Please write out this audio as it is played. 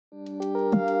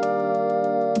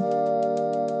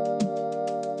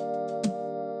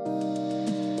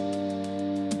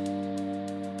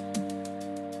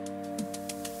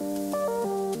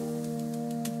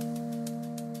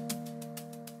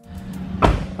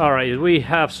Alright, we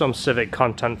have some Civic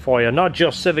content for you. Not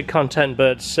just Civic content,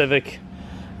 but Civic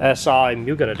Si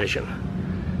Mugen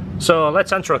Edition. So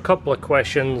let's answer a couple of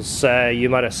questions. You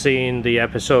might have seen the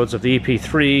episodes of the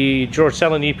EP3, George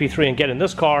selling the EP3 and getting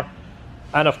this car.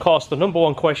 And of course, the number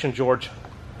one question, George.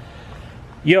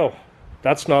 Yo,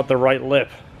 that's not the right lip.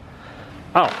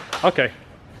 Oh, okay.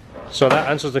 So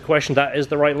that answers the question. That is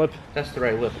the right lip? That's the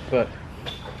right lip, but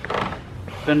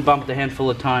been bumped a handful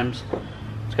of times.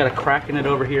 It's got a crack in it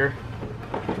over here.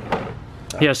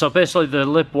 Yeah, so basically the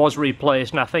lip was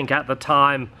replaced, and I think at the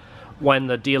time when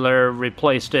the dealer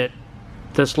replaced it,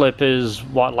 this lip is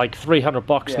what, like 300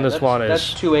 bucks, and this one is...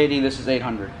 That's 280, this is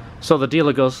 800. So the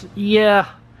dealer goes, yeah,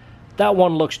 that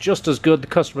one looks just as good, the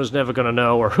customer's never going to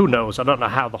know, or who knows, I don't know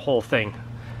how the whole thing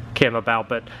came about,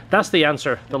 but that's the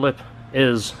answer. The lip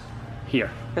is here.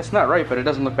 It's not right, but it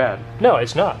doesn't look bad. No,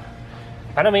 it's not.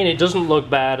 And I mean, it doesn't look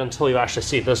bad until you actually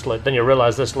see this lip. Then you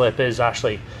realize this lip is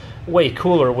actually way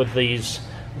cooler with these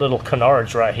little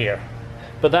canards right here.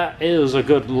 But that is a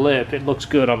good lip. It looks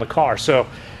good on the car. So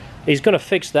he's going to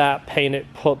fix that, paint it,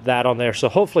 put that on there. So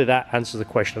hopefully that answers the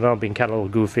question. I know I'm being kind of a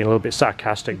little goofy and a little bit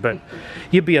sarcastic, but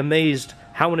you'd be amazed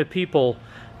how many people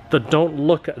that don't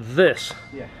look at this,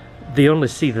 they only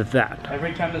see that.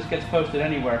 Every time this gets posted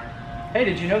anywhere, hey,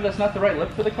 did you know that's not the right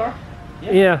lip for the car?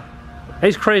 Yeah.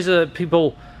 It's crazy that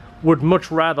people would much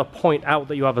rather point out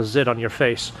that you have a zit on your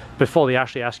face before they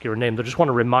actually ask your name. They just want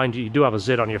to remind you do have a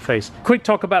zit on your face. Quick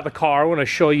talk about the car. I want to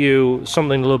show you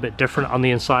something a little bit different on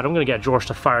the inside. I'm going to get George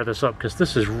to fire this up because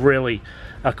this is really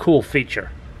a cool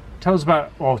feature. Tell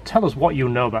us what you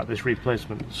know about this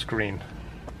replacement screen.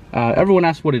 Everyone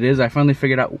asks what it is. I finally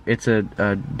figured out it's a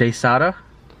Dysata,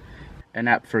 an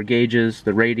app for gauges,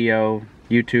 the radio,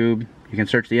 YouTube. You can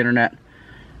search the internet,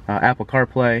 Apple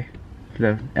CarPlay.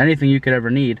 Anything you could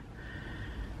ever need.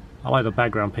 I like the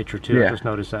background picture too. Yeah. I just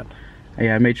noticed that.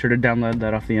 Yeah, I made sure to download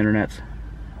that off the internet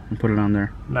and put it on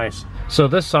there. Nice. So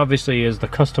this obviously is the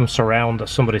custom surround that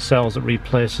somebody sells that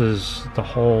replaces the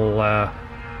whole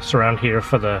surround here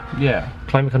for the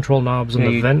climate control knobs and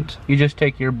the vent. You just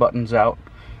take your buttons out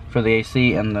for the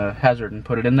AC and the hazard and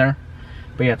put it in there.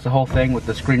 But yeah, it's the whole thing with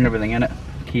the screen and everything in it.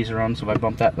 The keys are on, so if I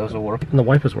bump that, those will work. And the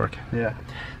wipers work. Yeah.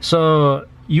 So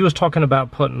you was talking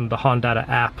about putting the Honda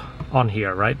app on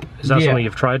here, right? Is that something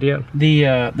you've tried yet?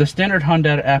 The standard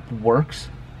Honda app works.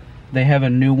 They have a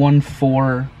new one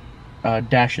for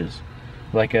dashes,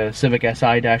 like a Civic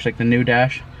Si dash, like the new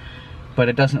dash, but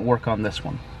it doesn't work on this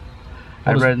one.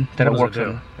 I read that it works.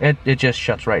 It just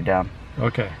shuts right down.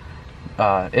 Okay.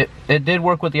 It did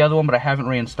work with the other one, but I haven't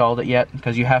reinstalled it yet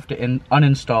because you have to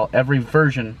uninstall every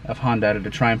version of Honda to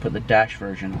try and put the dash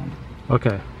version on.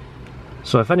 Okay.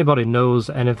 So if anybody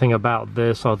knows anything about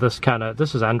this, or this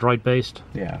is Android based.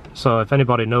 Yeah. So if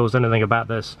anybody knows anything about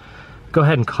this, go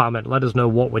ahead and comment. Let us know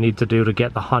what we need to do to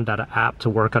get the Honda app to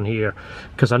work on here.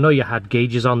 Because I know you had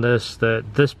gauges on this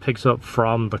that this picks up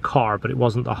from the car, but it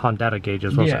wasn't the Honda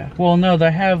gauges, was it? Yeah. Well, no,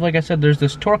 they have, like I said, there's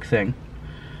this torque thing.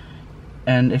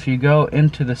 And if you go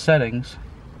into the settings,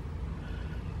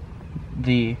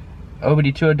 the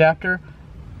OBD2 adapter,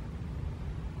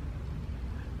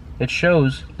 it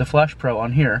shows the Flash Pro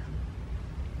on here.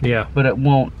 Yeah. But it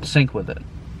won't sync with it.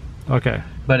 Okay.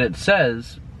 But it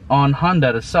says on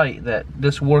Honda's site that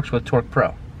this works with Torque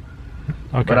Pro.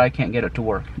 Okay. But I can't get it to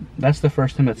work. That's the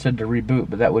first time it said to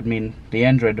reboot, but that would mean the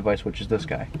Android device, which is this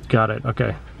guy. Got it,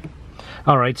 okay.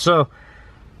 Alright, so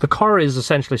the car is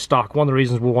essentially stock. One of the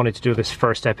reasons we wanted to do this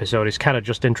first episode is kind of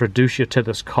just introduce you to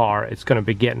this car. It's going to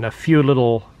be getting a few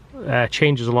little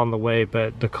changes along the way,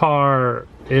 but the car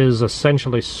is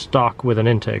essentially stock with an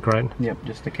intake, right? Yep,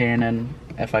 just the K&N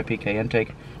FIPK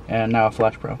intake and now a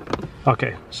Flash Pro.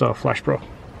 Okay, so Flash Pro,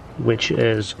 which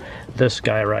is this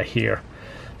guy right here.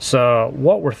 So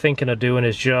what we're thinking of doing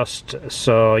is just,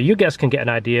 so you guys can get an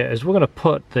idea, is we're going to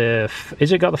put the,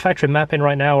 is it got the factory map in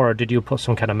right now, or did you put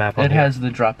some kind of map on it? It has the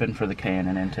drop-in for the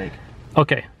K&N intake.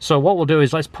 Okay, so what we'll do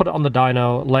is let's put it on the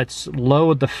dyno, let's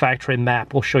load the factory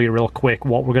map. We'll show you real quick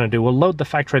what we're going to do. We'll load the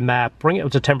factory map, bring it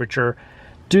up to temperature,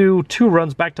 do 2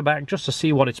 runs back to back just to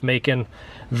see what it's making.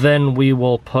 Then we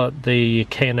will put the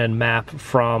K&N map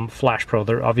from Flash Pro.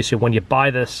 There, obviously when you buy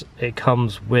this, it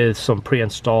comes with some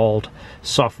pre-installed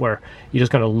software. You're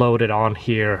just going to load it on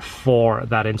here for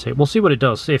that intake. We'll see what it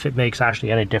does, see if it makes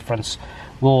actually any difference.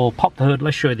 We'll pop the hood,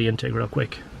 let's show you the intake real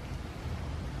quick.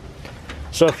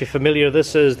 So if you're familiar,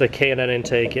 this is the K&N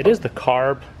intake. It is the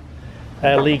carb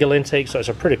legal intake, so it's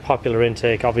a pretty popular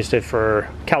intake, obviously for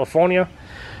California.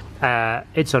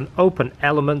 It's an open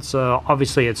element, so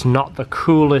obviously it's not the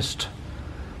coolest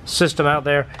system out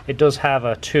there. It does have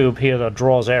a tube here that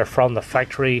draws air from the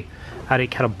factory and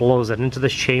it kind of blows it into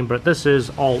this chamber. This is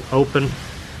all open,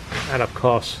 and of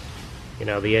course, you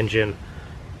know, the engine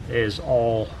is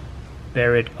all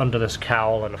buried under this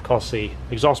cowl, and of course the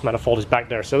exhaust manifold is back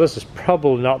there. So this is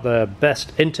probably not the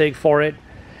best intake for it.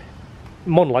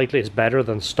 More than likely it's better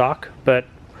than stock, but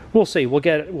we'll see. We'll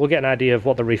get an idea of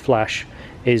what the reflash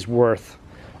is worth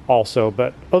also.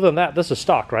 But other than that, this is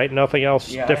stock, right? Nothing else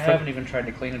different? I haven't even tried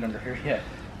to clean it under here yet.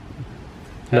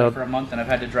 Had No. it for a month, and I've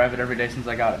had to drive it every day since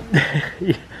I got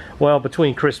it. Well,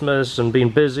 between Christmas and being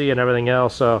busy and everything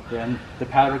else, so Yeah, and the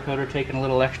powder coater taking a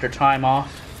little extra time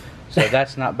off, so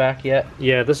that's not back yet.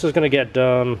 yeah, this is going to get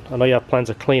done. I know you have plans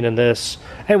of cleaning this,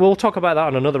 and we'll talk about that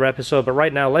on another episode. But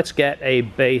right now, let's get a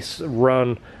base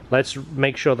run. Let's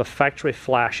make sure the factory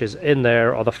flash is in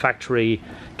there, or the factory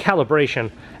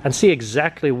calibration, and see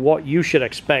exactly what you should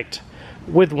expect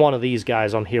with one of these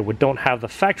guys on here. We don't have the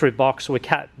factory box, so we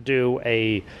can't do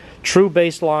a true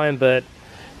baseline, but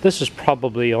this is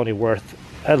probably only worth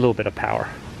a little bit of power.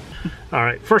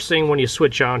 Alright, first thing when you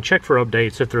switch on, check for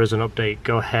updates. If there is an update,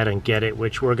 go ahead and get it,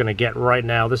 which we're going to get right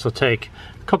now. This will take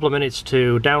a couple of minutes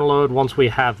to download. Once we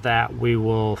have that, we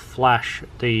will flash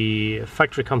the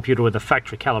factory computer with the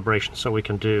factory calibration so we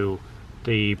can do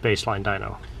the baseline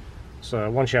dyno. So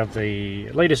once you have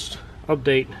the latest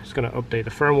update, it's going to update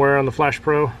the firmware on the Flash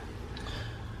Pro.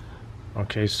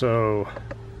 Okay, so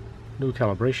new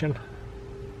calibration,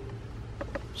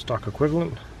 stock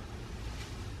equivalent.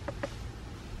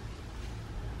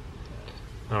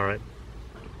 All right,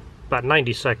 about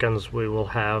 90 seconds we will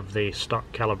have the stock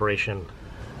calibration.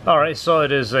 All right, so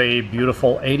it is a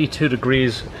beautiful 82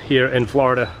 degrees here in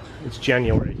Florida. It's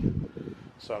January,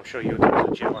 so I'm sure you guys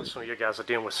are jealous. So you guys are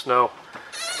dealing with snow.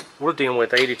 We're dealing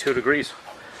with 82 degrees.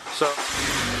 So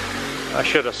I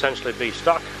should essentially be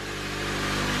stock.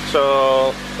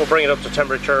 So we'll bring it up to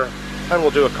temperature and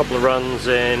we'll do a couple of runs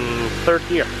in third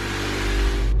gear.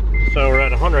 So we're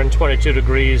at 122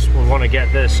 degrees. We want to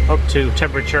get this up to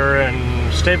temperature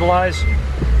and stabilize.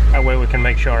 That way we can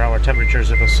make sure our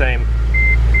temperatures are the same.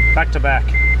 Back to back.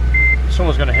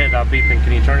 Someone's going to hit that beeping.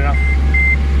 Can you turn it off?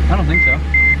 I don't think so.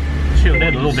 Tune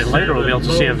in a little bit later, we'll be able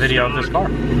to see a video of this car.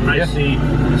 I see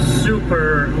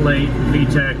super late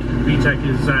VTEC. VTEC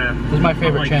is This is my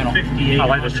favorite channel. I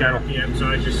like this channel. So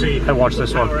I just see. I watch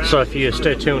this one. So if you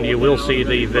stay tuned, you will see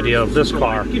the video of this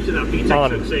car on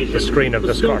the screen of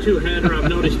this car.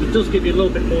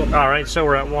 Alright, so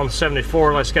we're at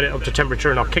 174. Let's get it up to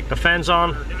temperature and I'll kick the fans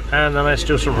on and then let's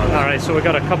do some runs. Alright, so we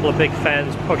got a couple of big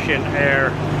fans pushing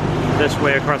air this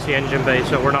way across the engine bay,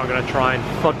 so we're not going to try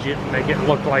and fudge it and make it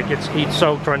look like it's heat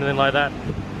soaked or anything like that.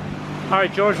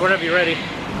 Alright George, whenever you're ready.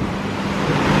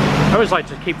 I always like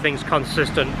to keep things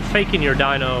consistent. Faking your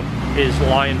dyno is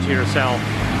lying to yourself.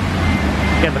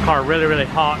 Getting the car really, really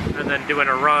hot and then doing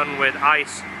a run with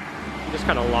ice, just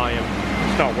kind of lying.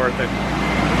 It's not worth it.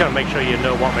 You gotta make sure you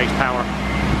know what makes power.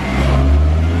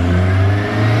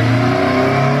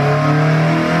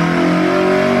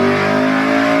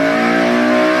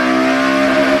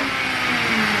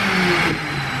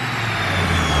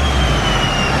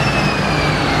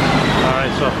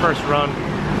 So first run,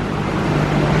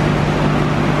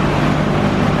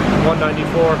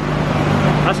 194.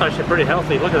 That's actually pretty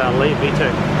healthy. Look at that late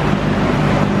VTEC.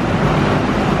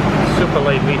 Super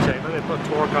late VTEC. Let me put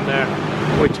torque on there.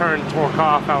 We turned torque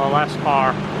off. Our last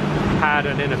car had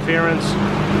an interference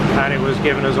and it was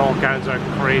giving us all kinds of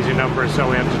crazy numbers, so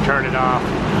we had to turn it off.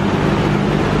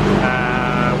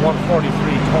 143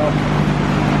 torque.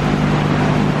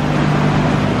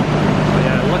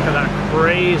 Look at that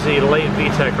crazy late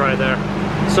VTEC right there.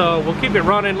 So we'll keep it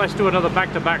running. Let's do another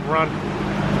back-to-back run.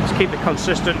 Let's keep it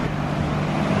consistent.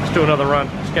 Let's do another run.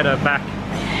 Let's get a back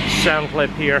sound clip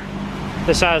here.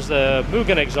 This has the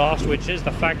Mugen exhaust, which is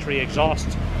the factory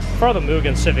exhaust for the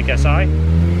Mugen Civic Si.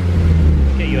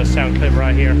 Get you a sound clip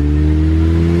right here.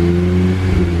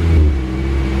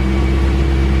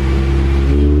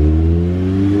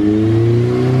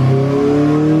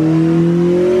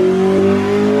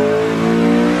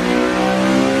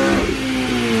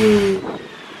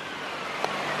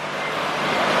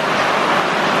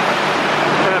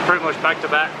 Back to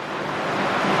back.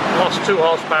 Lost 2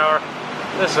 horsepower.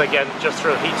 This is again just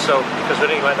through heat soak because we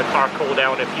didn't let the car cool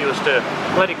down. If you was to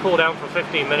let it cool down for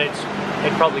 15 minutes,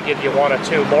 it'd probably give you 1 or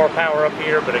 2 more power up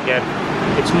here, but again,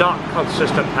 it's not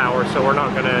consistent power, so we're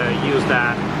not going to use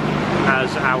that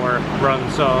as our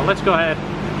run. So let's go ahead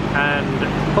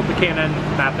and put the K&N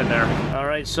map in there.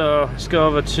 Alright, so let's go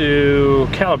over to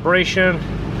calibration.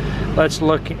 Let's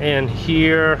look in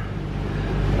here.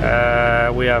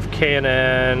 We have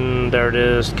K&N, there it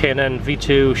is, K&N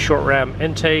V2 short ram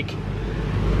intake.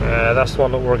 That's the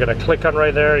one that we're going to click on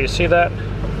right there, you see that?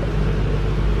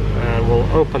 And we'll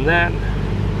open that.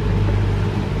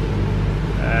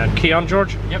 And key on,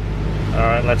 George? Yep.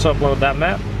 Alright, let's upload that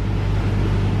map.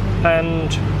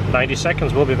 And 90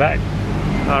 seconds, we'll be back.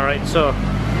 Alright, so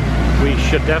we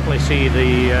should definitely see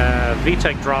the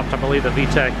VTEC dropped. I believe the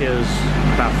VTEC is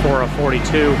about 4 of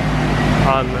 42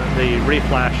 on the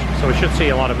reflash, so we should see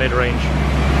a lot of mid-range.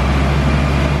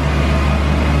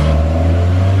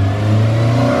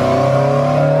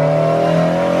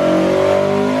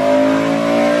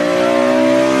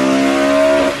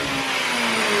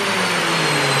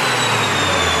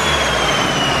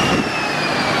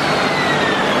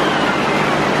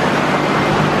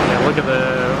 Yeah, look at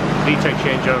the VTEC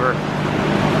changeover.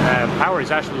 Power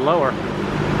is actually lower.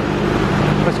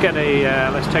 Let's get a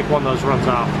let's take one of those runs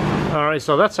off. All right,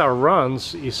 so that's our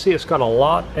runs. You see it's got a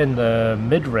lot in the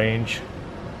mid-range,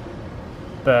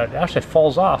 but it actually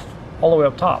falls off all the way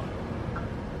up top,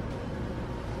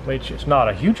 which is not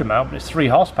a huge amount, but it's 3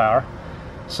 horsepower.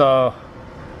 So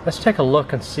let's take a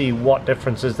look and see what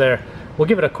difference is there. We'll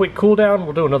give it a quick cool down.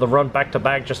 We'll do another run back to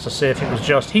back just to see if it was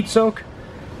just heat soak.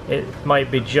 It might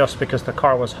be just because the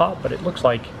car was hot, but it looks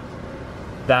like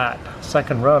that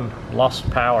second run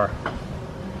lost power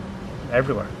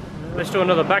everywhere. Let's do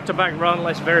another back-to-back run.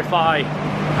 Let's verify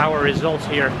our results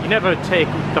here. You never take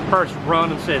the first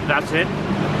run and say that's it.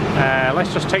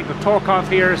 Let's just take the torque off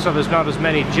here so there's not as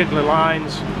many jiggly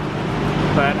lines.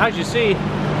 But as you see,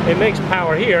 it makes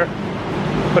power here,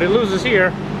 but it loses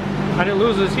here and it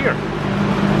loses here.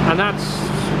 And that's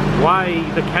why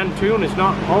the can tune is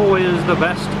not always the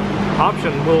best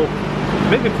option. We'll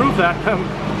maybe prove that.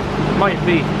 Might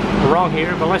be wrong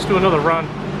here, but let's do another run.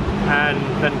 And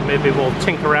then maybe we'll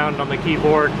tinker around on the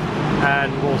keyboard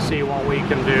and we'll see what we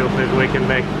can do. Maybe we can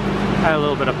make a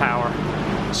little bit of power.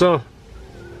 So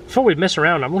before we mess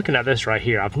around, I'm looking at this right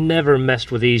here. I've never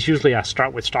messed with these. Usually I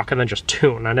start with stock and then just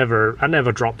tune. I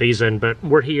never drop these in, but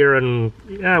we're here and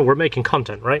yeah, we're making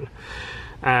content, right?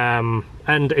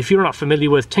 And if you're not familiar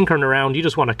with tinkering around, you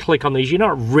just want to click on these. You're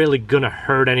not really gonna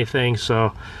hurt anything,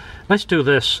 so let's do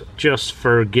this just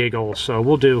for giggles. So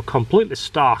we'll do completely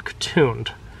stock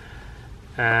tuned.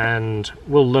 And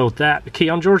we'll load that. Key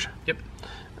on, George? Yep.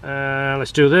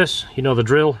 Let's do this. You know the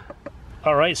drill.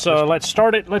 All right, so let's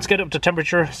start it. Let's get up to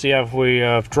temperature. See if we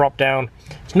have dropped down.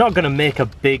 It's not going to make a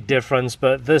big difference,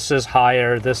 but this is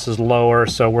higher, this is lower,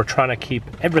 so we're trying to keep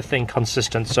everything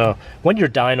consistent. So when you're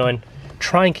dynoing,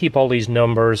 try and keep all these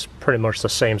numbers pretty much the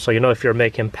same. So you know if you're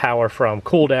making power from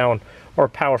cooldown or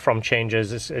power from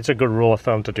changes, it's a good rule of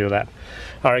thumb to do that.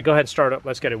 All right, go ahead and start up.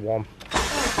 Let's get it warm.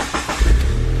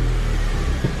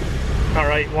 All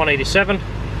right, 187.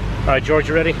 All right, George,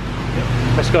 you ready?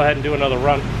 Yep. Let's go ahead and do another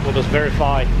run. We'll just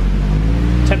verify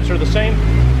temps are the same.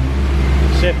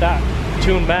 See if that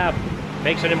tune map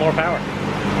makes any more power.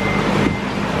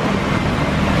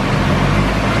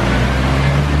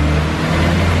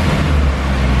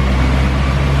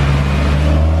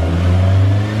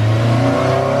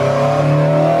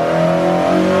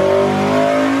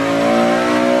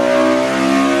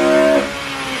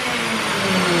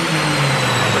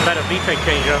 VTEC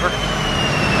changeover.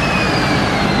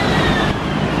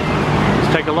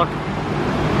 Let's take a look.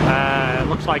 It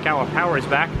looks like our power is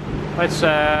back. Let's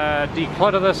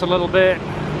declutter this a little bit.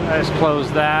 Let's close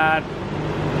that.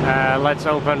 Let's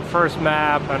open first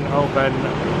map and open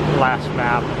last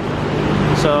map.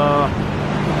 So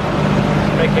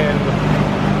making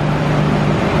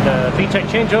the VTEC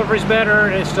changeover is better.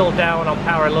 It's still down on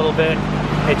power a little bit.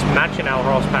 It's matching our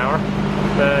horsepower.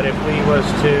 But if we was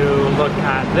to look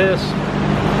at this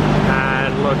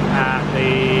and look at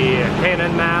the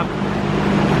K&N map,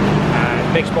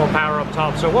 it makes more power up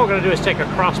top. So what we're going to do is take a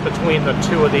cross between the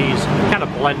two of these, kind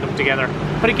of blend them together.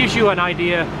 But it gives you an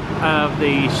idea of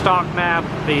the stock map,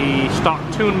 the stock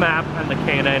tune map, and the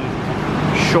K&N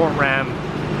short ram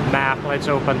map. Let's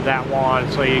open that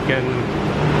one so you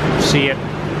can see it.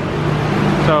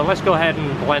 So let's go ahead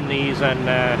and blend these and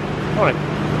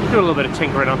do a little bit of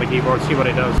tinkering on the keyboard, see what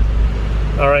it does.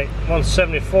 All right,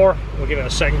 174. We'll give it a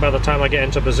second by the time I get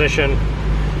into position.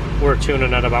 We're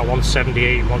tuning at about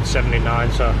 178,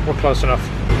 179, so we're close enough.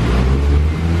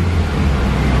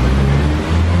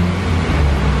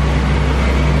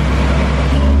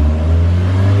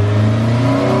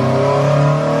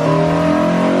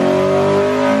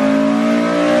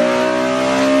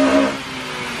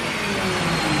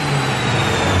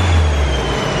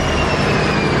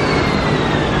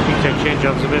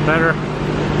 Change-up's a bit better.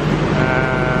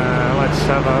 Let's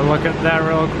have a look at that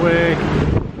real quick.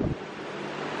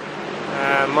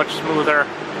 much smoother.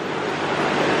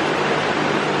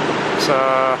 It's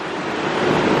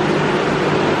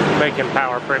making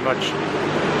power pretty much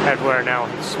everywhere now.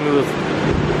 It's smooth.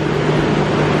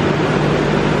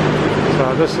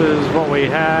 So this is what we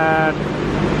had.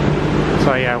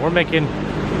 So yeah,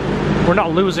 we're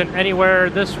not losing anywhere.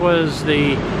 This was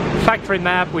the factory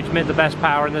map, which made the best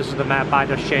power, and this is the map I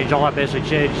just changed. All I basically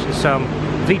changed is some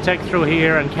VTEC through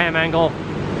here and cam angle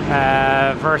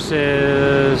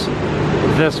versus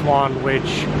this one,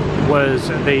 which was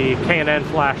the K&N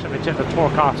flash, and I took the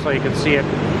torque off so you can see it.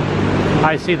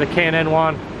 I see the K&N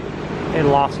one, it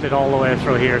lost it all the way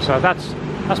through here, so that's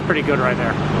pretty good right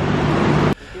there.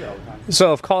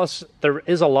 So of course there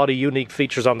is a lot of unique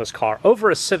features on this car over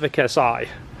a Civic Si.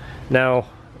 Now,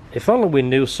 if only we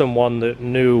knew someone that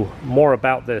knew more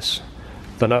about this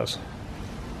than us.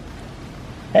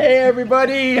 Hey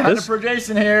everybody, Hunter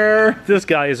Jason here. This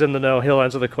guy is in the know, he'll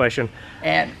answer the question.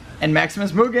 And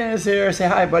Maximus Mugen is here. Say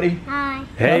hi, buddy. Hi.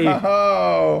 Hey.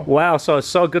 Oh. Wow, so it's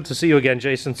so good to see you again,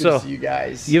 Jason. Good to see you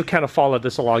guys. You've kind of followed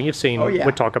this along. You've seen we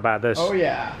talk about this. Oh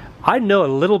yeah. I know a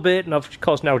little bit, and of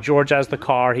course now George has the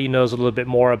car. He knows a little bit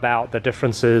more about the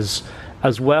differences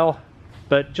as well.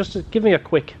 But just to give me a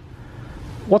quick,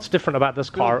 what's different about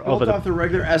this car built off the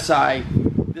regular SI.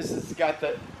 This has got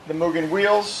the Mugen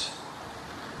wheels,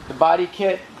 the body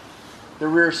kit, the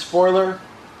rear spoiler,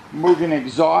 Mugen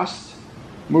exhaust,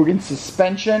 Mugen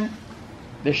suspension,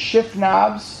 the shift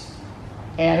knobs,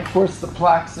 and of course the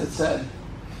plaques that said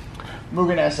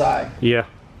Mugen SI. Yeah.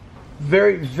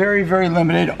 Very, very, very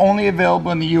limited. Only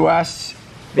available in the US.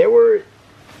 They were,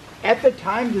 at the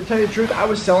time, to tell you the truth, I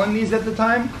was selling these at the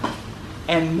time,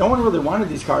 and no one really wanted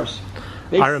these cars.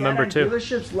 I remember too.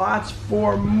 Dealerships lots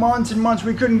for months and months.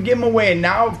 We couldn't give them away, and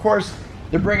now, of course,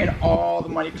 they're bringing all the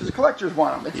money because the collectors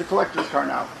want them. It's a collector's car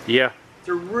now. Yeah. It's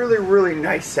a really, really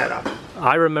nice setup.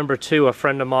 I remember too, a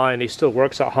friend of mine, he still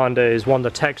works at Honda, is one of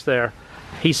the techs there.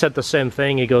 He said the same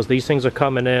thing. He goes, these things are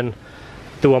coming in.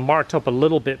 They were marked up a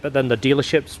little bit, but then the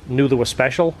dealerships knew they were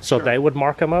special, so they would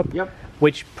mark them up. Yep.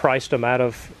 Which priced them out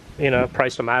of,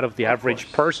 the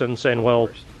average person, saying, well,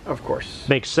 of course,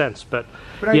 makes sense. But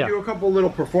I do a couple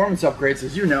little performance upgrades,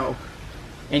 as you know,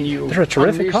 and they're a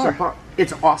terrific car.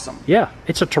 It's awesome. Yeah,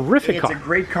 it's a terrific car. It's a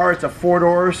great car. It's a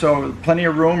 4-door, so plenty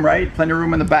of room, right? Plenty of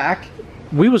room in the back.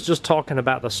 We was just talking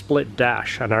about the split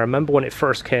dash, and I remember when it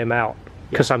first came out,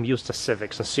 because I'm used to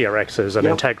Civics and CRXs and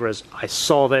Integras. I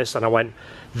saw this and I went,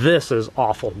 this is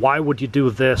awful. Why would you do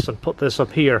this and put this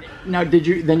up here? Now,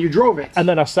 then you drove it? And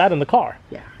then I sat in the car.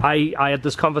 Yeah. I had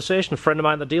this conversation, a friend of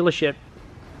mine at the dealership,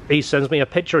 he sends me a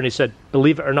picture and he said,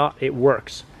 believe it or not, it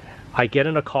works. I get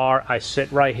in a car, I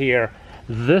sit right here.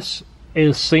 This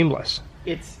is seamless.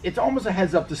 It's almost a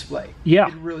heads-up display. Yeah.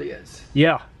 It really is.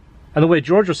 Yeah. And the way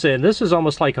George was saying, this is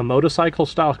almost like a motorcycle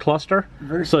style cluster.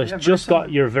 So it's just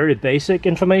got your very basic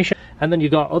information, and then you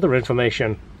got other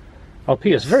information up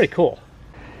here. It's very cool.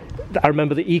 I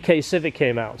remember the EK Civic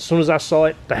came out. As soon as I saw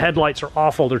it, the headlights are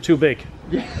awful, they're too big.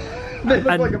 Yeah. They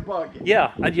look like a bug.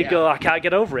 Yeah, and you go, I can't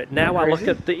get over it. Now I look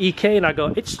at the EK and I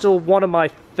go, it's still one of my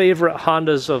favorite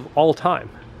Hondas of all time.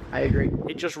 I agree.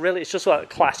 It's just a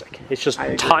classic. It's just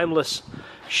timeless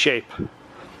shape.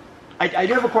 I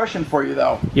do have a question for you,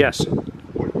 though. Yes.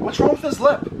 What's wrong with this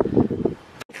lip?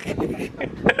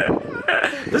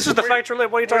 This is the factory lip.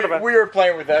 What are you talking about? We were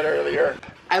playing with that earlier.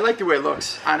 I like the way it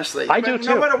looks, honestly. I do too.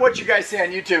 No matter what you guys say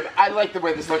on YouTube, I like the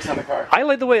way this looks on the car. I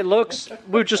like the way it looks.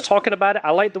 We were just talking about it.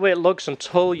 I like the way it looks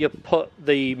until you put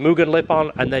the Mugen lip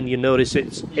on, and then you notice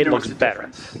it looks better.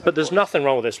 But there's nothing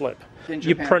wrong with this lip.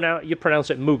 You pronounce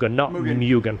it Mugen, not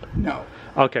Mugen. No.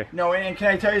 Okay. No, and can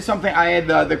I tell you something? I had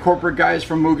the corporate guys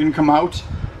from Mugen come out,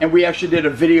 and we actually did a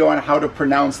video on how to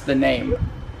pronounce the name.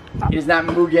 It's not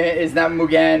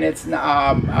Mugen, it's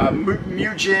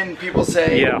Mugen, people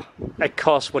say. Yeah, of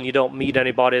course, when you don't meet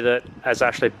anybody that has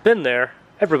actually been there,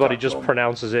 everybody just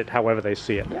pronounces it however they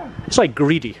see it. Yeah. It's like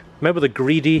greedy. Remember the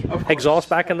greedy exhaust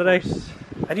back in the day?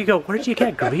 And you go, where did you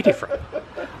get greedy from?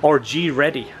 Or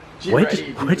G-ready. Where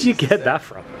did you get that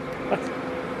from?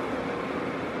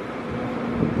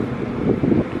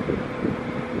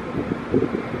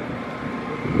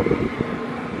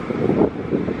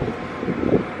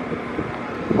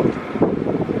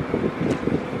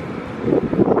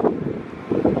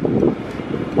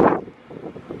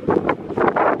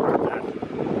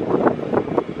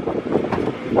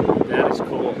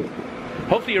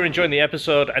 Hopefully you're enjoying the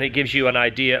episode and it gives you an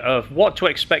idea of what to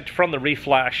expect from the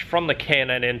reflash, from the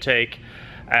K&N intake.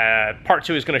 Part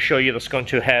 2 is going to show you the Skunk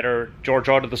 2 header. George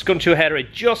ordered the Skunk 2 header.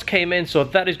 It just came in, so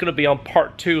that is going to be on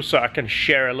part 2, so I can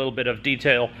share a little bit of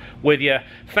detail with you.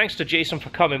 Thanks to Jason for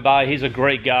coming by. He's a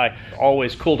great guy.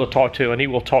 Always cool to talk to, and he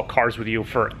will talk cars with you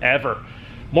forever.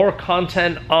 More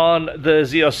content on the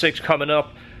Z06 coming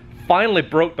up. Finally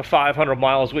broke the 500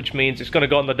 miles, which means it's going to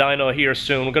go on the dyno here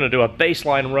soon. We're going to do a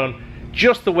baseline run.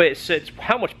 Just the way it sits,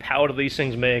 how much power do these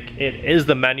things make? It is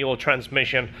the manual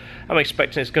transmission. I'm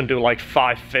expecting it's going to do like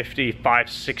 550,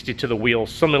 560 to the wheels,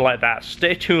 something like that.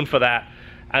 Stay tuned for that,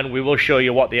 and we will show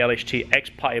you what the LHT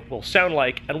X-Pipe will sound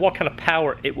like and what kind of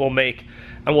power it will make,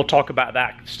 and we'll talk about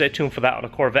that. Stay tuned for that on a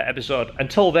Corvette episode.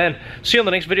 Until then, see you on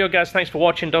the next video, guys. Thanks for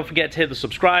watching. Don't forget to hit the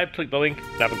subscribe, click the link,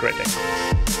 and have a great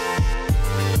day.